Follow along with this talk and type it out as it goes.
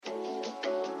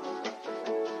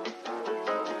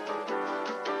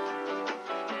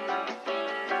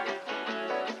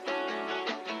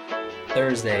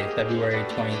Thursday, February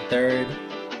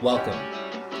 23rd. Welcome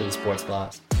to the Sports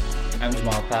Gloss. I'm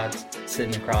Jamal Cox,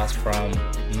 sitting across from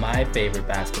my favorite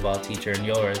basketball teacher and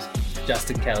yours,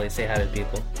 Justin Kelly. Say hi to the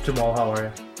people. Jamal, how are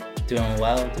you? Doing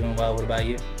well. What about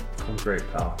you? I'm great,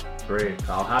 pal. Great,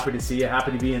 pal. Happy to see you.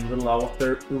 Happy to be in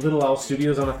Little Owl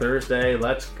Studios on a Thursday.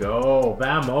 Let's go.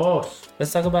 Vamos.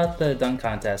 Let's talk about the dunk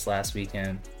contest last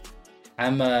weekend.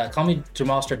 Call me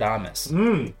Jamal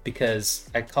Stradamus because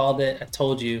I called it. I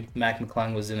told you Mac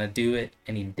McClung was going to do it,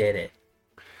 and he did it.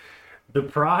 The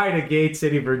pride of Gate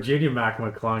City, Virginia, Mac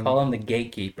McClung. Call him the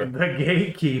gatekeeper. The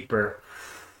gatekeeper.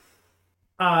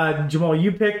 Jamal,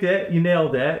 you picked it. You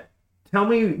nailed it. Tell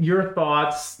me your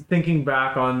thoughts thinking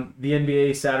back on the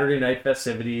NBA Saturday night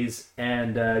festivities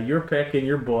and your pick and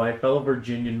your boy, fellow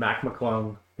Virginian Mac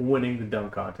McClung, winning the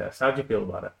dunk contest. How'd you feel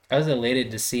about it? I was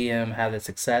elated to see him have the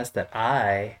success that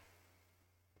I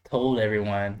told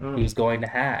everyone he was going to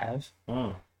have.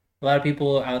 A lot of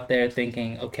people out there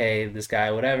thinking, okay, this guy,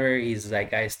 whatever, he's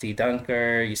like Ice-T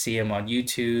dunker. You see him on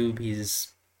YouTube.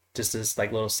 He's just this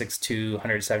like little 6'2",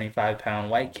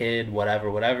 175-pound white kid,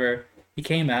 whatever. He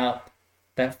came out.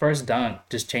 That first dunk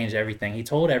just changed everything. He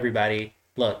told everybody,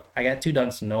 look, I got two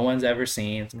dunks no one's ever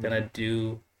seen. It's going to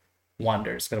do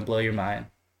wonders. It's going to blow your mind.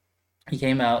 He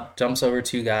came out, jumps over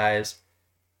two guys,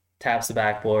 taps the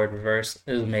backboard, reverse.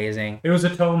 It was amazing. It was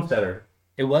a tone setter.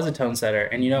 It was a tone setter.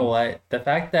 And you know what? The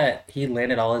fact that he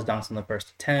landed all his dunks on the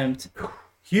first attempt.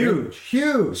 Huge.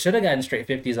 Should have gotten straight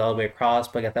 50s all the way across,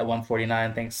 but got that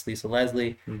 149 thanks to Lisa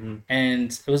Leslie.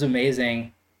 And it was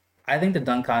amazing. I think the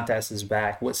dunk contest is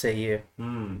back. What say you?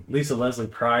 Lisa Leslie,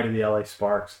 pride of the LA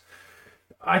Sparks.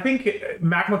 I think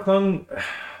Mac McClung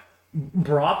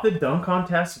brought the dunk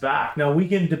contest back. Now, we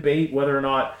can debate whether or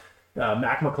not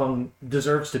Mac McClung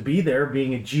deserves to be there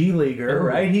being a G Leaguer,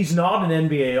 right? He's not an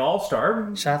NBA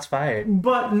All-Star. Shots fired.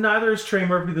 But neither is Trey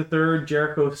Murphy III,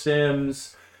 Jericho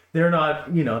Sims. They're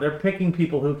not, they're picking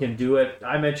people who can do it.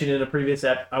 I mentioned in a previous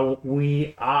ep, I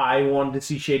wanted to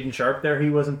see Shaden Sharp there. He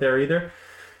wasn't there either.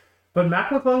 But Mac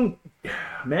McClung,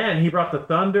 man, he brought the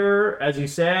thunder. As you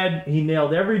said, he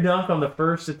nailed every dunk on the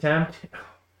first attempt.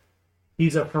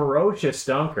 He's a ferocious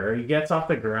dunker. He gets off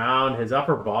the ground, his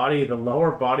upper body, the lower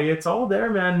body, it's all there,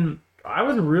 man. I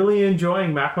was really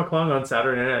enjoying Mac McClung on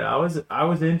Saturday night. I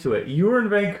was into it. You were in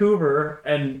Vancouver,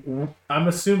 and I'm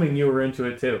assuming you were into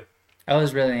it too. I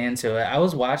was really into it. I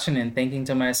was watching and thinking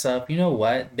to myself, you know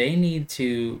what? They need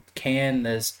to can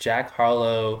this Jack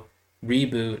Harlow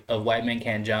reboot of White Men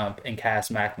Can't Jump and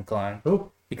cast Mac McClung.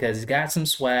 Because he's got some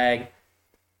swag.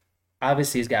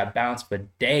 Obviously, he's got bounce for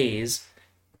days.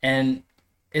 And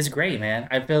it's great, man.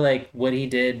 I feel like what he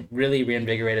did really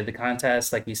reinvigorated the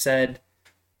contest. Like we said,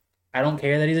 I don't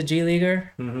care that he's a G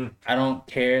Leaguer. I don't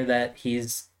care that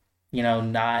he's,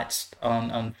 not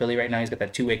on Philly right now. He's got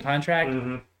that two-way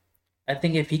contract. I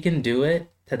think if he can do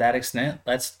it to that extent,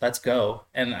 let's go.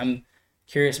 And I'm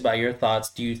curious about your thoughts.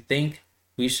 Do you think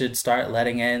we should start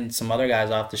letting in some other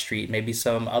guys off the street, maybe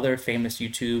some other famous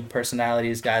YouTube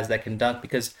personalities, guys that can dunk?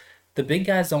 Because the big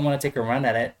guys don't want to take a run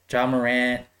at it. Ja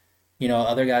Morant,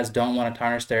 other guys don't want to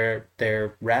tarnish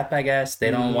their rep, I guess. They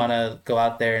don't want to go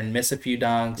out there and miss a few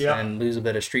dunks and lose a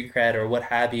bit of street cred or what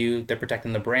have you. They're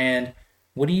protecting the brand.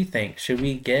 What do you think? Should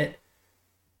we get,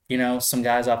 some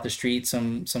guys off the street,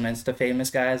 some Insta-famous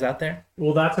guys out there?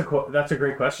 Well, that's a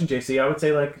great question, JC. I would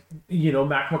say,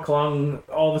 Mac McClung,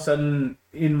 all of a sudden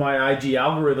in my IG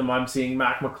algorithm, I'm seeing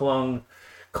Mac McClung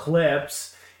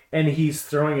clips, and he's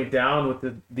throwing it down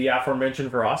with the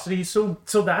aforementioned velocity. So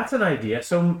that's an idea.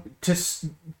 So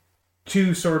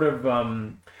to sort of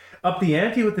up the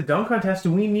ante with the dunk contest,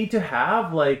 do we need to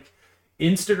have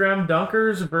Instagram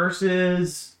dunkers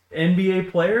versus NBA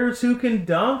players who can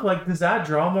dunk? Does that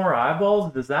draw more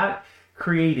eyeballs? Does that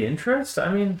create interest?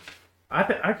 I mean,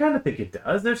 I kind of think it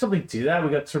does. There's something to that. We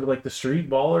got sort of the street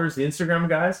ballers, the Instagram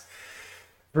guys,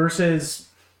 versus,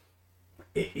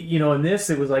 in this,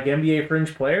 it was NBA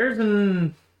fringe players,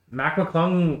 and Mac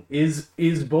McClung is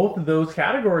both of those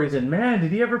categories. And man,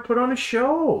 did he ever put on a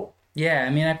show? Yeah, I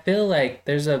mean, I feel like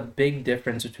there's a big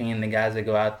difference between the guys that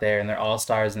go out there and they're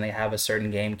all-stars and they have a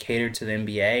certain game catered to the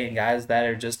NBA and guys that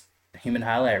are just human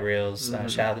highlight reels.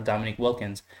 Shout out to Dominique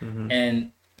Wilkins.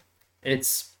 And I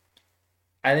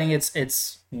think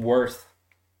it's worth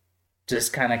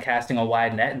just kind of casting a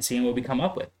wide net and seeing what we come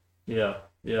up with. Yeah.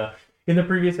 In the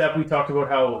previous ep, we talked about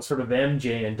how sort of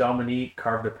MJ and Dominique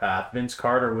carved a path. Vince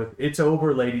Carter with "It's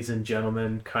Over, Ladies and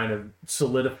Gentlemen" kind of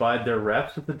solidified their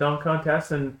reps with the dunk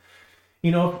contest. And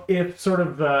if sort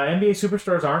of NBA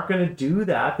superstars aren't going to do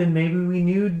that, then maybe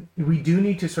we do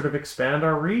need to sort of expand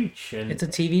our reach. And It's a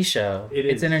TV show.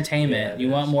 It's entertainment. You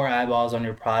want more eyeballs on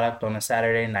your product on a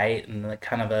Saturday night in like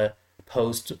kind of a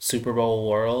post Super Bowl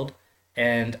world.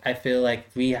 And I feel like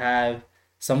we have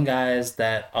some guys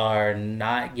that are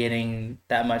not getting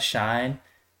that much shine.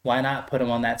 Why not put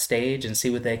them on that stage and see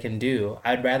what they can do?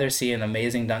 I'd rather see an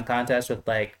amazing dunk contest with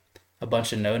like a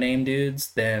bunch of no-name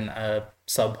dudes than a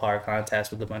subpar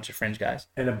contest with a bunch of fringe guys.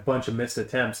 And a bunch of missed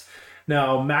attempts.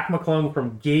 Now, Mac McClung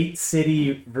from Gate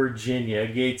City, Virginia.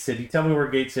 Gate City. Tell me where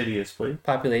Gate City is, please.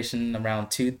 Population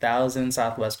around 2,000,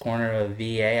 southwest corner of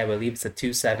VA. I believe it's a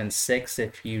 276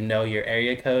 if you know your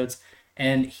area codes.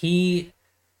 And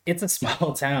it's a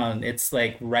small town. It's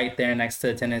like right there next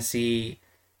to Tennessee,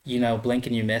 blink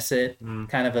and you miss it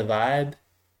kind of a vibe.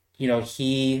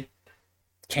 He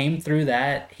came through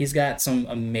that. He's got some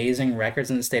amazing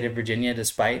records in the state of Virginia,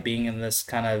 despite being in this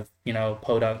kind of,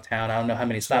 podunk town. I don't know how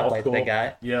many stoplights they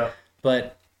got. Yeah.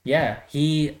 But yeah,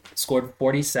 he scored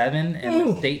 47 in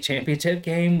the state championship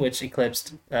game, which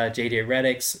eclipsed JJ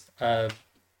Redick's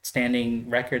standing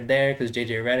record there, because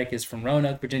JJ Redick is from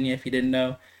Roanoke, Virginia, if you didn't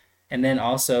know. And then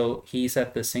also he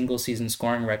set the single season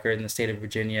scoring record in the state of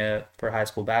Virginia for high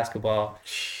school basketball.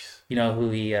 Jeez. You know who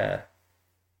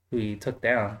he took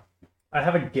down? I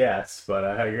have a guess, but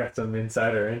I got some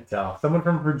insider intel. Someone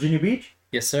from Virginia Beach?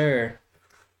 Yes, sir.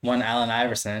 One Allen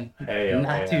Iverson. Hey,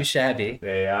 not too shabby.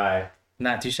 AI.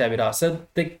 Not too shabby at all. So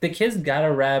the kid's got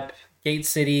a rep. Gate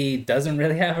City doesn't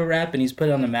really have a rep, and he's put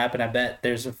it on the map, and I bet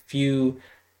there's a few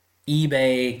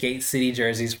eBay Gate City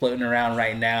jerseys floating around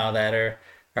right now that are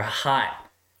hot.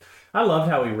 I loved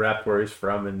how he repped where he's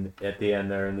from, and at the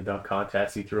end there in the dunk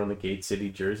contest, he threw on the Gate City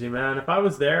jersey, man. If I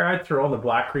was there, I'd throw on the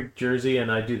Black Creek jersey,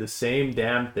 and I'd do the same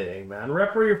damn thing, man.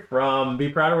 Rep where you're from. Be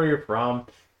proud of where you're from,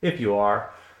 if you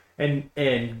are. And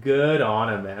good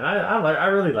on him, man. I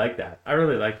really like that. I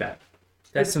really like that.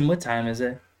 Justin, what time is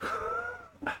it?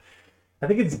 I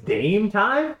think it's Dame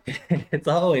time. It's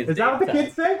always Is that what the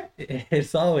kids say?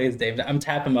 It's always Dame time. I'm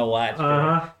tapping my watch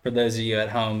for those of you at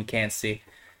home who can't see.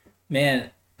 Man,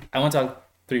 I want to talk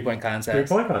 3-point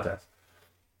contest. 3-point contest.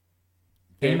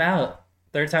 Came out.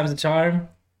 Third time's a charm.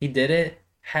 He did it.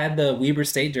 Had the Weber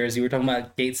State jersey. We're talking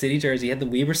about Gate City jersey. He had the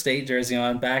Weber State jersey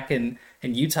on back in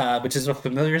Utah, which is a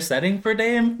familiar setting for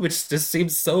Dame, which just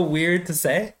seems so weird to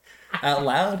say out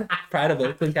loud. Pride of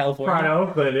Oakland, California. Pride of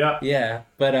Oakland, yeah. Yeah,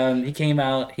 but he came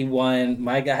out. He won.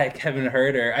 My guy Kevin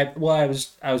Herter. I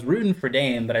was rooting for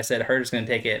Dame, but I said Herter's going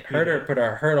to take it. Herter put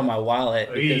a hurt on my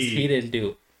wallet because he didn't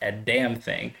do a damn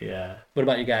thing. Yeah. What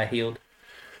about your guy Heald?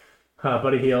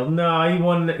 Buddy Hield. No, he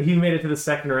won. He made it to the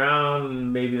second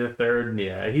round, maybe the third.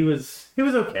 Yeah, he was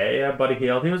okay. Yeah, Buddy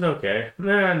Hield. He was okay.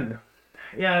 And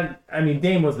yeah, I mean,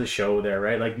 Dame was the show there,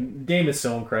 right? Like Dame is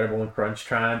so incredible in crunch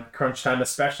time,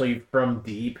 especially from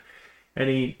deep. And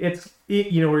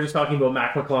we're just talking about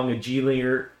Mac McClung, a G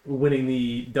Leaguer, winning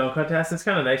the dunk contest. It's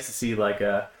kind of nice to see like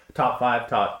a top 5,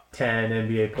 top 10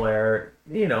 NBA player,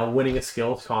 winning a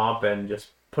skills comp and just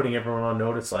putting everyone on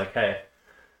notice. Like, hey,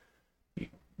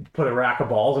 put a rack of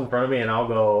balls in front of me and I'll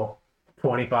go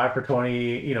 25 for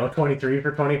 20, 23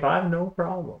 for 25, no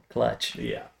problem. Clutch.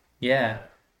 Yeah. Yeah.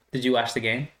 Did you watch the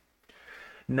game?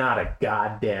 Not a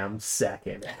goddamn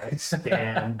second. I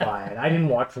stand by it. I didn't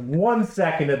watch 1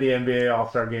 second of the NBA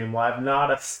All-Star Game live.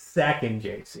 Not a second,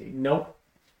 JC. Nope.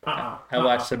 I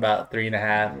watched about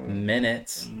 3.5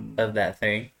 minutes of that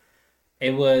thing.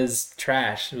 It was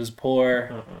trash. It was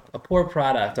a poor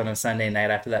product on a Sunday night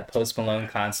after that Post Malone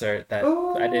concert that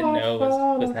I didn't know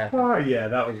was happening. Yeah,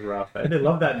 that was rough. I did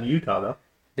love that in Utah, though.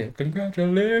 Yeah,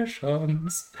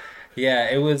 congratulations. Yeah,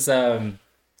 it was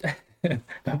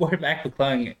my boy Mac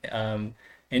McClung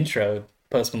intro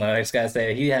Post Malone. I just gotta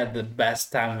say, he had the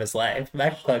best time of his life.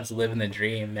 Mac McClung's living the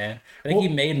dream, man. I think he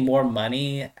made more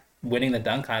money winning the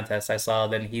dunk contest I saw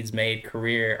than he's made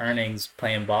career earnings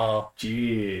playing ball.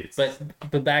 Jeez.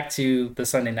 But back to the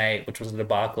Sunday night, which was a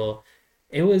debacle.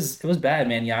 It was bad,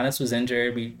 man. Giannis was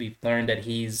injured. We learned that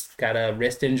he's got a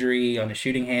wrist injury on his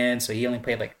shooting hand, so he only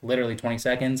played like literally 20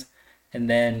 seconds. And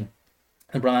then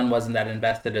LeBron wasn't that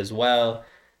invested as well.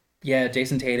 Yeah,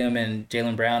 Jason Tatum and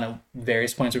Jaylen Brown at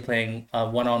various points were playing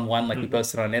one-on-one like we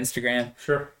posted on Instagram.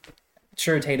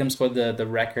 Sure, Tatum scored the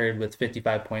record with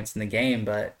 55 points in the game,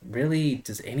 but really,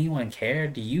 does anyone care?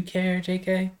 Do you care,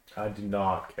 JK? I do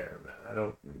not care,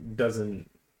 man.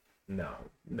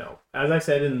 No. As I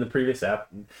said in the previous app,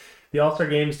 the All-Star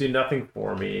games do nothing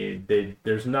for me.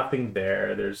 There's nothing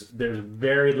there. There's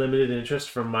very limited interest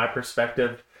from my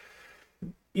perspective.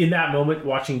 in that moment,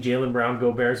 watching Jaylen Brown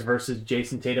go Bears versus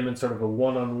Jason Tatum in sort of a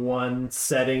one-on-one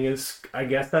setting is, I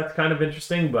guess that's kind of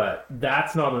interesting, but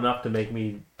that's not enough to make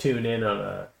me tune in on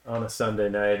a Sunday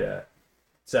night at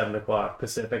 7 o'clock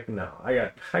Pacific. No,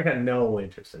 I got no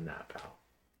interest in that, pal.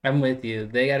 I'm with you.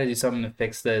 They got to do something to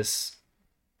fix this.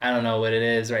 I don't know what it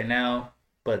is right now,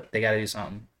 but they got to do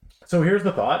something. So here's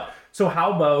the thought. So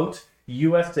how about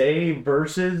USA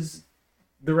versus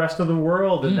the rest of the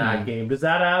world in that game? Does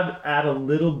that add a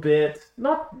little bit,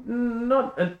 not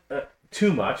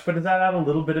too much, but does that add a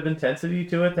little bit of intensity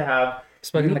to it to have?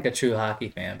 Spoken like a true hockey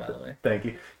fan, by the way. Thank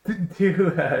you.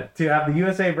 To have the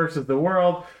USA versus the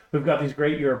world. We've got these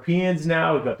great Europeans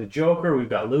now. We've got the Joker. We've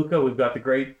got Luka. We've got the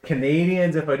great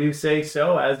Canadians, if I do say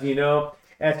so. As you know,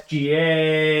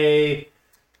 SGA.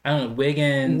 I don't know,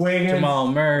 Wiggins, Jamal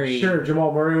Murray. Sure,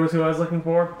 Jamal Murray was who I was looking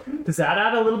for. Does that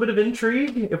add a little bit of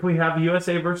intrigue if we have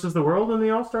USA versus the world in the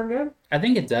All-Star game? I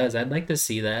think it does. I'd like to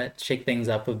see that. Shake things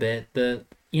up a bit.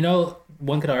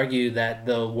 One could argue that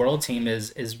the world team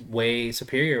is way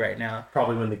superior right now.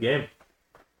 Probably win the game.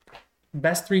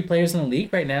 Best 3 players in the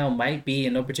league right now might be,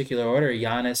 in no particular order,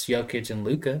 Giannis, Jokic, and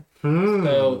Luka.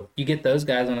 So you get those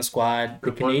guys on a squad.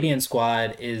 The Canadian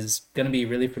squad is going to be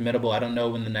really formidable. I don't know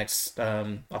when the next,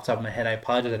 off the top of my head, I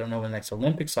apologize, I don't know when the next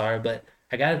Olympics are, but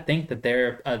I got to think that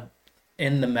they're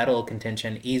in the medal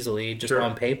contention easily, just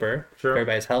on paper, if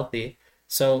everybody's healthy.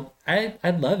 So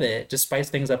I'd love it. Just spice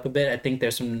things up a bit. I think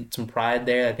there's some pride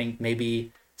there. I think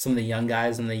maybe some of the young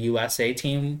guys in the USA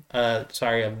team, the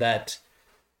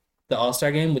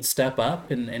All-Star game would step up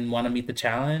and want to meet the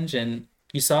challenge. And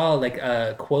you saw like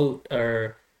a quote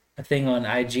or a thing on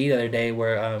IG the other day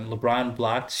where LeBron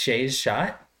blocked Shea's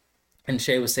shot. And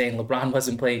Shea was saying LeBron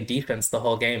wasn't playing defense the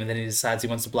whole game. And then he decides he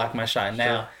wants to block my shot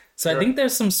now. So I think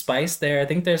there's some spice there. I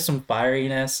think there's some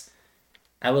fieriness.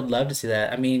 I would love to see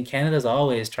that. I mean, Canada's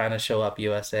always trying to show up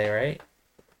USA, right?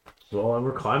 Well, and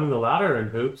we're climbing the ladder in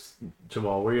hoops,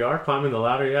 Jamal. We are climbing the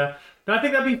ladder, yeah. And I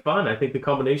think that'd be fun. I think the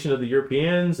combination of the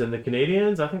Europeans and the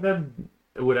Canadians, I think that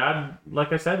would add,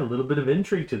 like I said, a little bit of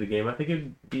intrigue to the game. I think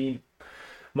it'd be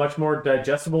much more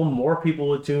digestible. More people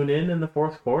would tune in the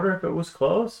fourth quarter if it was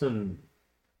close. And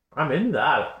I'm into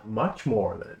that much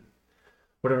more than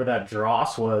whatever that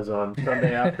dross was on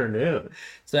Sunday afternoon.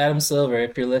 So Adam Silver,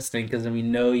 if you're listening, because we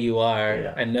know you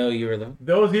are, I know you are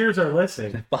those ears are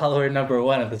listening. Follower number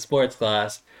 1 of the sports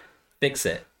class. Fix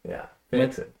it. Yeah.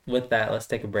 Fix it. With that, let's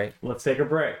take a break. Let's take a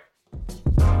break.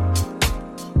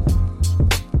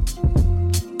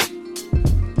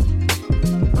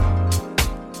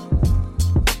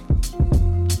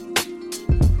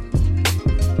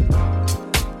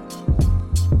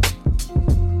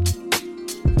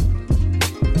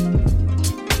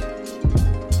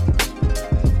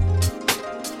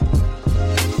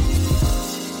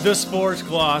 The Sports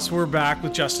Gloss. We're back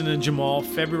with Justin and Jamal,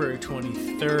 February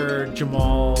 23rd.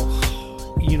 Jamal,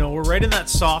 we're right in that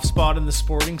soft spot in the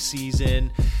sporting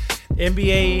season.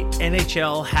 NBA,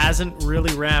 NHL hasn't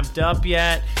really ramped up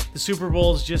yet. The Super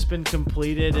Bowl's just been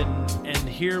completed, and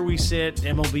here we sit.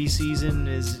 MLB season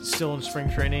is still in spring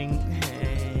training.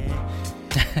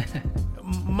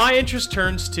 My interest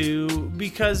turns to,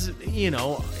 because,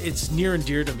 it's near and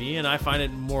dear to me, and I find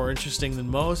it more interesting than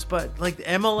most, but, the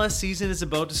MLS season is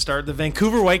about to start. The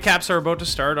Vancouver Whitecaps are about to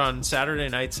start on Saturday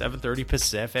night, 7:30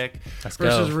 Pacific,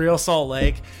 versus Real Salt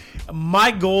Lake.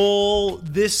 My goal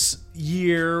this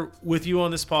year with you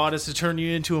on this pod is to turn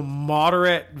you into a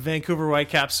moderate Vancouver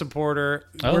Whitecaps supporter.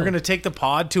 We're going to take the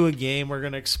pod to a game. We're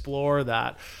going to explore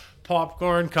that.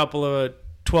 Popcorn, couple of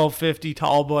 1250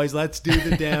 tall boys. Let's do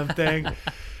the damn thing.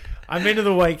 I'm into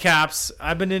the Whitecaps.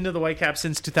 I've been into the Whitecaps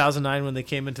since 2009 when they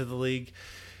came into the league.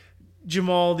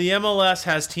 Jamal, the MLS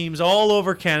has teams all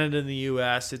over Canada and the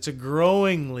U.S. It's a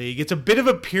growing league. It's a bit of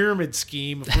a pyramid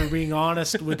scheme, if we're being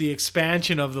honest, with the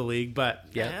expansion of the league, but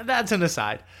that's an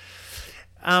aside.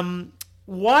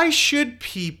 Why should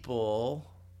people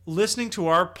listening to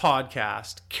our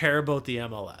podcast care about the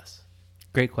MLS?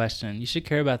 Great question. You should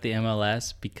care about the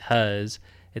MLS because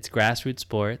it's grassroots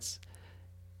sports.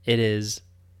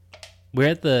 We're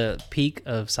at the peak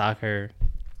of soccer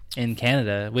in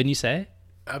Canada, wouldn't you say?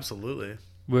 Absolutely.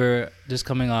 We're just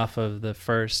coming off of the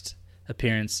first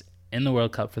appearance in the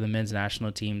World Cup for the men's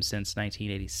national team since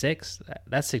 1986.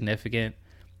 That's significant.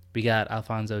 We got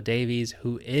Alphonso Davies,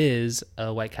 who is a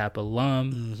Whitecap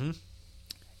alum. Mm-hmm.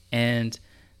 And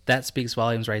that speaks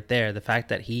volumes right there. The fact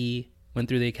that he went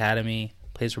through the academy,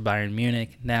 plays for Bayern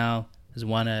Munich, now has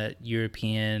won a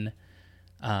UEFA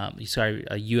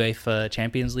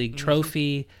Champions League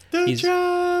trophy. He's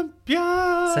champion.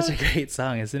 Such a great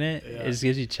song, isn't it? Yeah. It just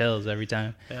gives you chills every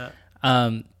time. Yeah.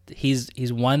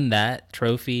 He's won that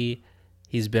trophy.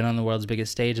 He's been on the world's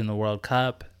biggest stage in the World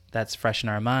Cup. That's fresh in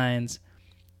our minds.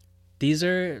 These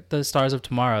are the stars of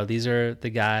tomorrow. These are the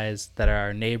guys that are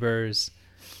our neighbors,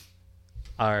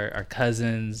 our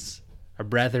cousins, our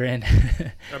brethren.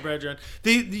 Our brethren.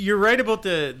 You're right about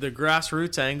the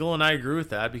grassroots angle, and I agree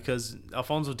with that because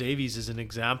Alphonso Davies is an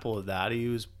example of that. He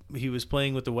was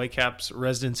playing with the Whitecaps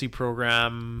residency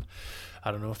program, I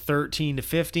don't know, 13 to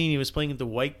 15. He was playing with the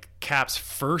Whitecaps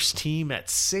first team at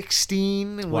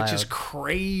 16, which is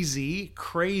crazy.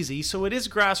 So it is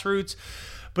grassroots.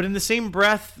 But in the same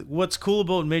breath, what's cool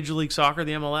about Major League Soccer,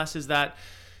 the MLS, is that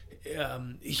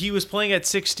he was playing at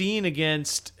 16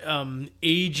 against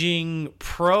aging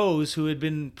pros who had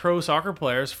been pro soccer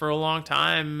players for a long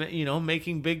time,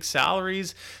 making big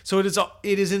salaries. So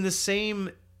it is in the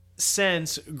same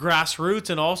sense grassroots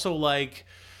and also like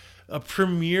a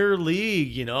Premier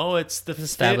League, it's the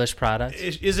established product.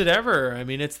 Is it ever? I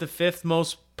mean, it's the fifth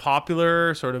most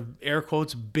popular sort of air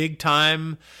quotes big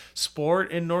time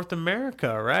sport in North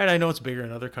America, right? I know it's bigger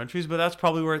in other countries, but that's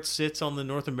probably where it sits on the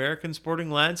North American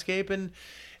sporting landscape, and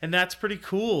that's pretty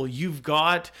cool. You've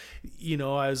got,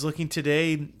 I was looking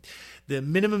today, the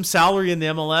minimum salary in the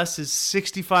MLS is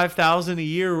 $65,000 a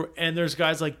year, and there's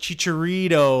guys like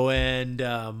Chicharito and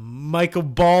Michael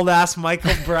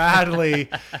Bradley.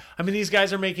 I mean, these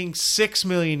guys are making $6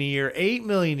 million a year, $8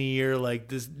 million a year. Like,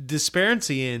 this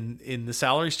disparity in the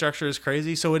salary structure is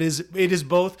crazy. So it is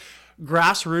both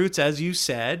grassroots, as you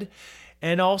said,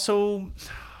 and also,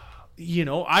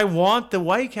 I want the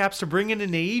Whitecaps to bring in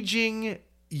an aging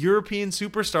European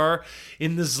superstar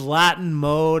in the Zlatan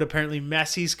mode. Apparently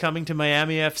Messi's coming to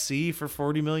Miami FC for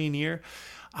 $40 million a year.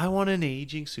 I want an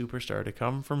aging superstar to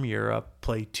come from Europe,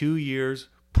 play 2 years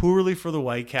poorly for the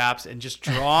Whitecaps, and just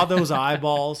draw those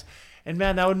eyeballs. And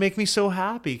man, that would make me so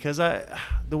happy because the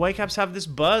Whitecaps have this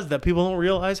buzz that people don't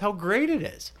realize how great it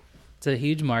is. It's a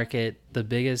huge market, the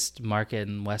biggest market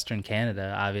in Western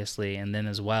Canada, obviously, and then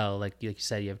as well, like you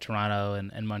said, you have Toronto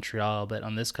and Montreal, but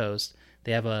on this coast,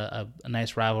 they have a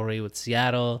nice rivalry with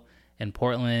Seattle and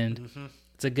Portland. Mm-hmm.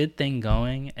 It's a good thing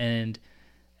going. And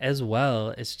as well,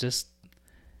 it's just,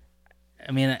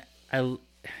 I mean, I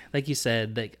like you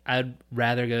said, like I'd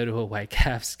rather go to a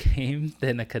Whitecaps game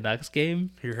than a Canucks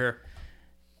game. Here.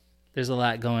 There's a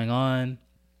lot going on.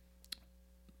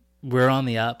 We're on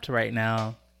the up to right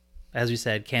now. As we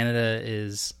said, Canada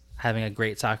is having a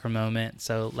great soccer moment.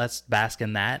 So let's bask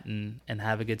in that and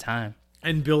have a good time.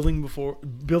 And building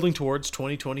towards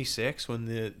 2026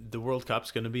 when the World Cup's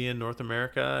going to be in North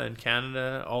America and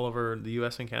Canada, all over the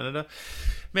U.S. and Canada.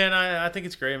 Man, I think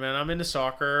it's great, man. I'm into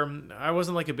soccer. I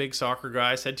wasn't like a big soccer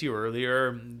guy. I said to you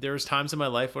earlier, there was times in my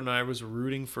life when I was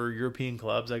rooting for European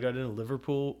clubs. I got into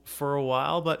Liverpool for a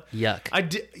while, but yuck. I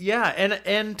did, yeah.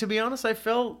 And to be honest, I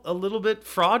felt a little bit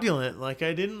fraudulent. Like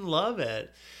I didn't love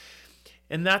it,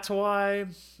 and that's why,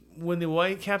 when the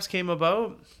Whitecaps came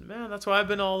about, man, that's why I've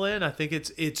been all in. I think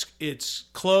it's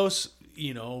close,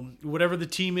 whatever the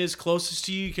team is closest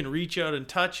to you, you can reach out and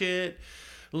touch it.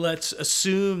 Let's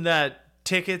assume that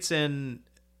tickets and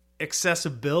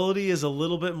accessibility is a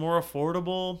little bit more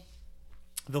affordable.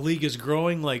 The league is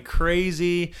growing like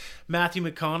crazy. Matthew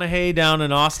McConaughey down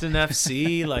in Austin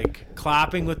FC, like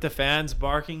clapping with the fans,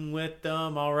 barking with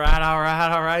them. All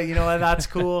right. You know what? That's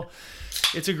cool.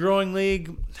 It's a growing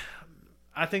league.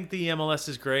 I think the MLS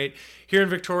is great. Here in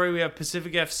Victoria, we have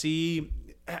Pacific FC.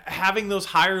 Having those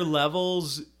higher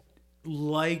levels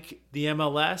like the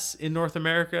MLS in North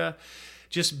America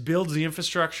just builds the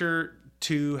infrastructure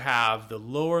to have the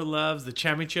lower levels, the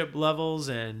championship levels,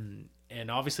 and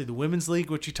obviously the Women's League,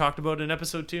 which you talked about in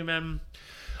episode 2, man.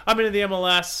 I'm into the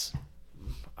MLS.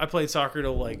 I played soccer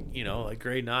till like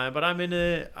grade 9, but I'm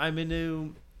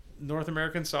into North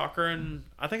American soccer, and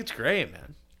I think it's great,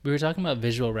 man. We were talking about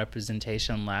visual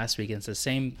representation last week, and it's the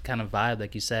same kind of vibe,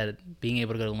 like you said, being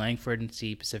able to go to Langford and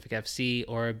see Pacific FC,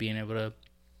 or being able to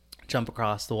jump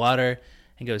across the water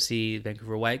and go see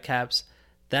Vancouver Whitecaps.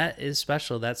 That is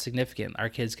special. That's significant. Our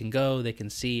kids can go. They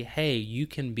can see, hey, you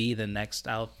can be the next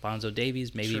Alphonso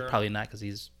Davies. Maybe Sure. Probably not because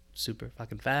he's super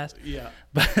fucking fast. Yeah.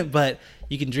 But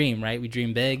you can dream, right? We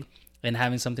dream big. And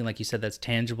having something, like you said, that's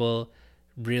tangible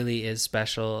really is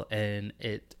special, and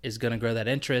it is going to grow that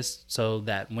interest so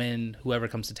that when whoever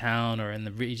comes to town or in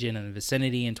the region and the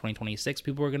vicinity in 2026,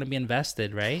 people are going to be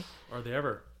invested, right? Are they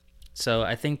ever? So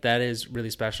I think that is really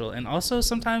special. And also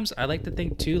sometimes I like to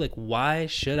think too, like, why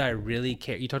should I really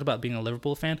care? You talked about being a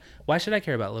Liverpool fan. Why should I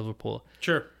care about Liverpool?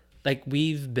 Sure. Like,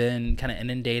 we've been kind of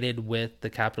inundated with the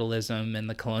capitalism and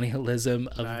the colonialism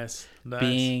of Nice.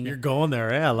 being... You're going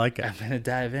there, eh? I like it. I'm going to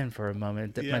dive in for a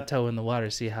moment, dip my Yeah. toe in the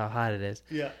water, see how hot it is.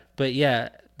 Yeah. But yeah,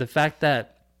 the fact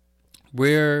that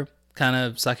we're kind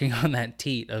of sucking on that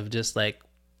teat of just like,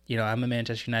 I'm a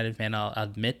Manchester United fan. I'll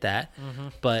admit that,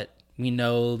 but we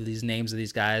know these names of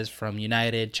these guys from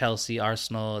United, Chelsea,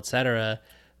 Arsenal, etc.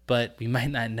 But we might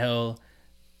not know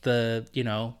the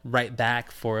right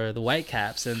back for the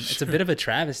Whitecaps, and it's a bit of a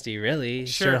travesty, really.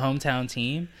 It's your hometown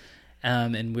team,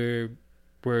 and we're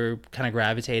kind of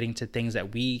gravitating to things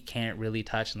that we can't really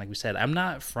touch. And like we said, I'm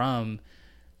not from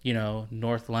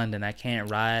North London. I can't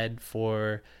ride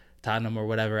for Tottenham or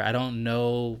whatever. I don't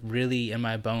know really in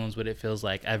my bones what it feels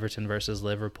like Everton versus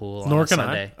Liverpool on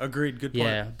Sunday. Agreed. Good point.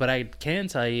 Yeah, but I can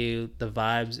tell you the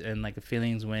vibes and like the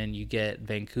feelings when you get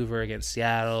Vancouver against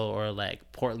Seattle, or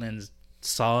like Portland's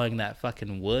sawing that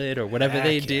fucking wood or whatever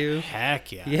they do.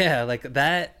 Heck yeah. Yeah, like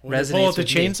that when resonates. They pull out the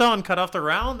chainsaw and cut off the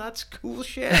round. That's cool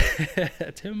shit.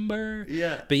 Timber.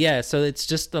 Yeah. But yeah, so it's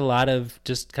just a lot of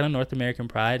just kind of North American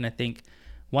pride, and I think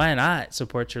why not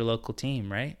support your local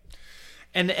team, right?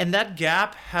 And that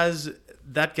gap has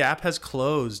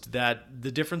closed. That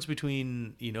the difference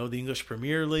between the English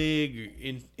Premier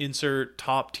League, insert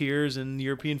top tiers in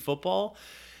European football,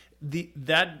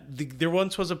 there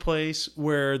once was a place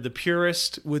where the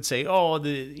purist would say, oh,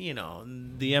 the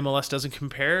MLS doesn't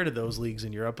compare to those leagues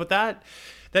in Europe, but that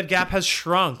gap has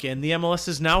shrunk, and the MLS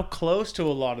is now close to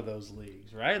a lot of those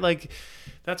leagues, right? Like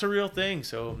that's a real thing.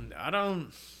 So I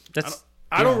don't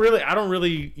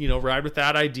really ride with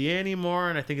that idea anymore,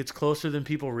 and I think it's closer than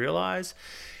people realize.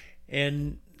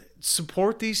 And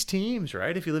support these teams,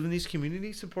 right? If you live in these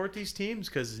communities, support these teams,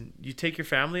 because you take your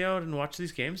family out and watch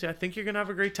these games. I think you're going to have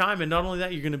a great time. And not only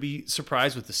that, you're going to be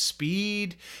surprised with the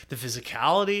speed, the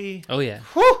physicality. Oh, yeah.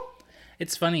 Whew!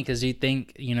 It's funny because you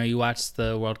think, you watch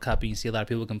the World Cup and you see a lot of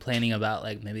people complaining about,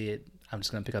 like, I'm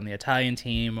just going to pick on the Italian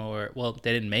team, or, well,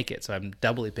 they didn't make it, so I'm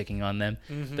doubly picking on them.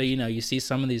 Mm-hmm. But, you see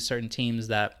some of these certain teams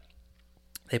that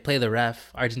they play the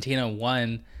ref. Argentina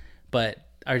won, but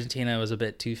Argentina was a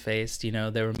bit two-faced. They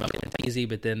were making it easy,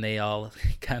 but then they all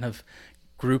kind of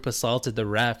group assaulted the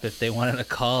ref if they wanted a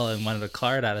call and wanted a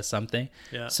card out of something.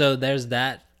 Yeah. So there's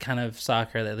that kind of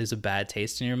soccer that leaves a bad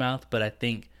taste in your mouth. But I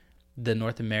think the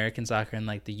North American soccer and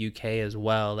like the UK as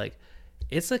well, like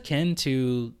it's akin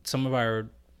to some of our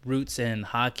roots in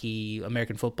hockey,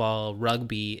 American football,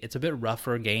 rugby. It's a bit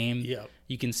rougher game. Yeah.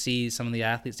 You can see some of the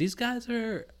athletes. These guys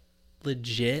are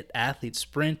legit athletes,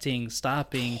 sprinting,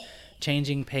 stopping,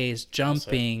 changing pace,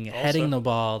 jumping, heading the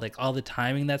ball, like all the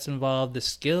timing that's involved, the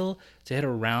skill to hit a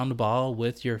round ball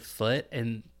with your foot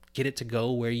and get it to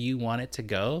go where you want it to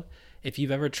go. If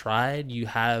you've ever tried, you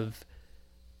have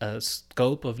a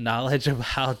scope of knowledge of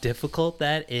how difficult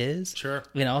that is. Sure.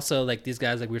 And also like these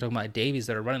guys, like we were talking about Davies,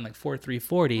 that are running like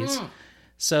 4.340s.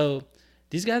 So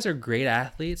these guys are great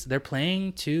athletes. They're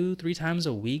playing 2-3 times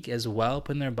a week as well,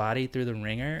 putting their body through the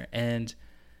ringer, and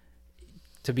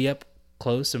to be up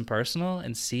close and personal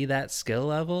and see that skill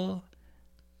level,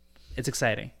 it's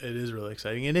exciting. It is really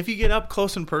exciting. And if you get up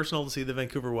close and personal to see the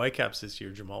Vancouver Whitecaps this year,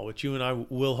 Jamal, which you and I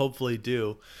will hopefully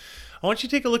do, I want you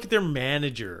to take a look at their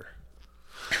manager.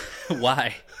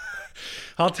 Why?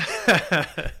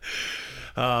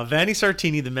 Vanni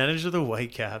Sartini, the manager of the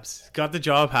Whitecaps, got the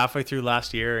job halfway through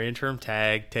last year, interim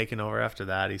tag, taken over after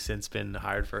that. He's since been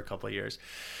hired for a couple of years.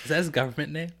 Is that his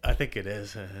government name? I think it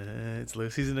is. It's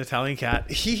loose. He's an Italian cat.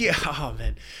 Oh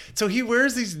man. So he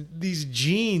wears these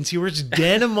jeans. He wears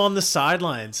denim on the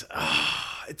sidelines.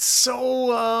 It's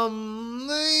so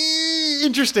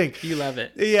interesting. You love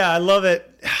it. Yeah, I love it.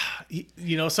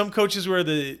 Some coaches wear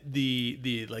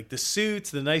the like the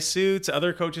suits, the nice suits.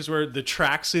 Other coaches wear the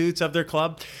track suits of their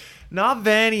club. Not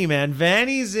Vanny, man.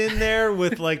 Vanny's in there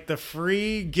with like the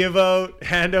free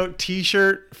handout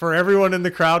T-shirt for everyone in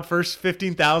the crowd. First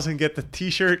 15,000 get the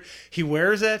T-shirt. He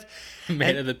wears it.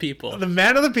 Man of the people. The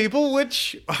man of the people,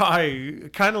 which I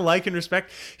kind of like and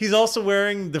respect. He's also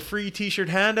wearing the free T-shirt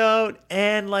handout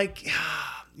and like,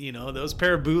 those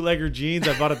pair of bootlegger jeans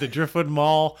I bought at the Driftwood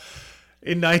Mall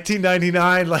in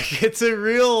 1999. Like it's an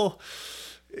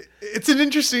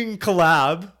interesting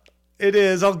collab. It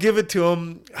is. I'll give it to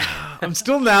him. I'm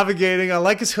still navigating. I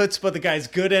like his chutzpah. The guy's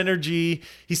good energy.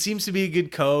 He seems to be a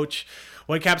good coach.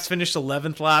 Whitecaps finished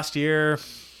 11th last year.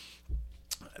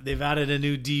 They've added a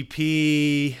new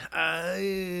DP.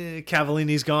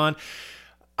 Cavallini's gone.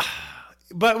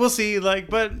 But we'll see.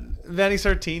 But Vanni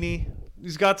Sartini,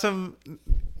 he's got some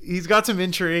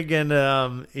intrigue, and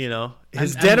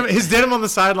his denim on the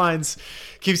sidelines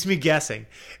keeps me guessing.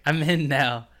 I'm in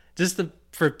now.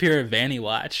 For pure Vanny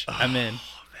watch. I'm in.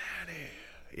 Vanny.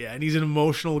 Yeah, and he's an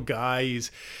emotional guy. He's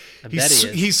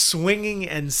swinging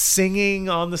and singing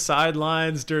on the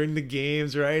sidelines during the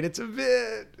games, right? It's a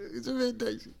bit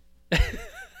dicey.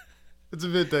 It's a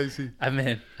bit dicey. I'm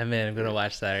in. I'm going to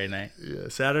watch Saturday night. Yeah,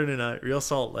 Saturday night, Real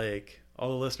Salt Lake. All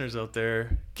the listeners out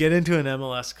there, get into an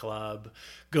MLS club,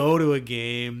 go to a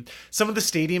game. Some of the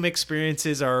stadium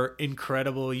experiences are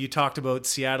incredible. You talked about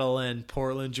Seattle and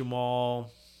Portland,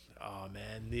 Jamal. Oh,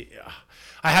 man.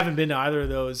 I haven't been to either of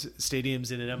those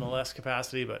stadiums in an MLS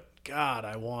capacity, but God,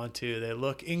 I want to. They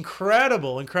look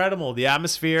incredible. The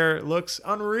atmosphere looks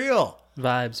unreal.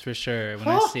 Vibes for sure. When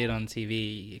I see it on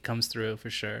TV, it comes through for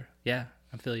sure. Yeah,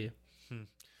 I feel you.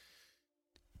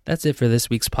 That's it for this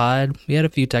week's pod. We had a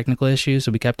few technical issues,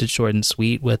 so we kept it short and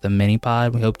sweet with a mini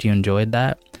pod. We hoped you enjoyed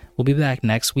that. We'll be back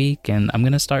next week, and I'm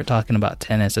going to start talking about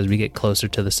tennis as we get closer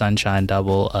to the Sunshine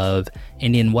Double of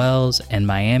Indian Wells and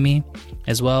Miami.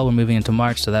 As well, we're moving into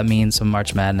March, so that means some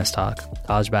March Madness talk.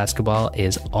 College basketball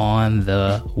is on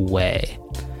the way.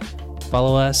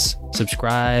 Follow us,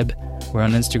 subscribe. We're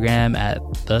on Instagram at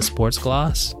The Sports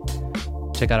Gloss.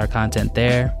 Check out our content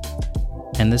there.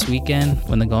 And this weekend,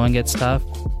 when the going gets tough,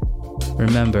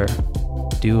 remember,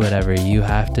 do whatever you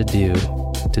have to do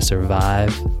to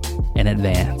survive and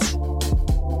advance.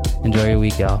 Enjoy your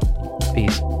week, y'all.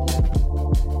 Peace.